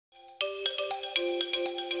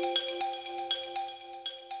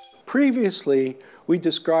Previously, we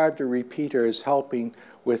described a repeater as helping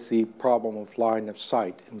with the problem of line of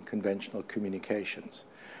sight in conventional communications.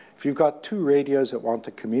 If you've got two radios that want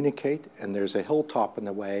to communicate and there's a hilltop in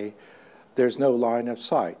the way, there's no line of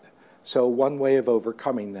sight. So one way of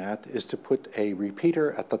overcoming that is to put a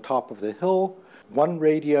repeater at the top of the hill. One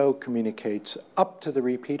radio communicates up to the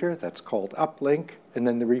repeater, that's called uplink, and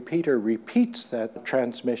then the repeater repeats that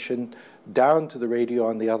transmission down to the radio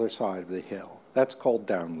on the other side of the hill. That's called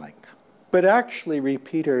downlink. But actually,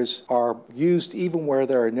 repeaters are used even where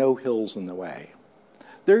there are no hills in the way.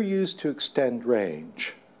 They're used to extend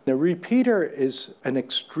range. The repeater is an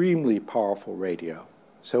extremely powerful radio.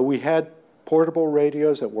 So we had portable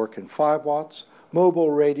radios that work in 5 watts,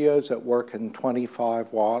 mobile radios that work in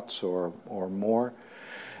 25 watts or more.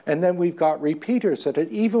 And then we've got repeaters that are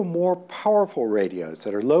even more powerful radios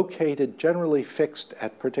that are located, generally fixed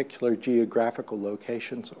at particular geographical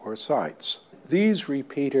locations or sites. These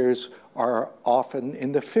repeaters are often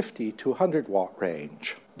in the 50 to 100 watt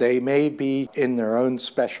range. They may be in their own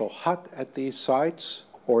special hut at these sites,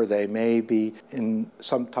 or they may be in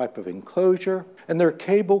some type of enclosure, and they're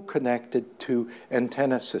cable connected to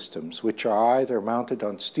antenna systems, which are either mounted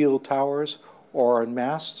on steel towers or on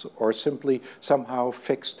masts, or simply somehow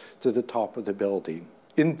fixed to the top of the building.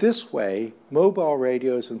 In this way, mobile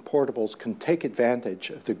radios and portables can take advantage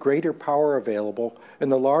of the greater power available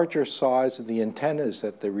and the larger size of the antennas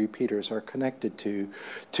that the repeaters are connected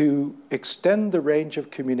to extend the range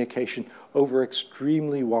of communication over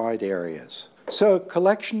extremely wide areas. So a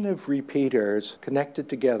collection of repeaters connected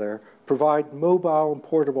together provide mobile and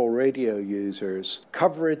portable radio users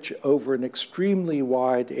coverage over an extremely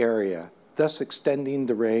wide area, thus extending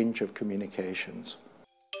the range of communications.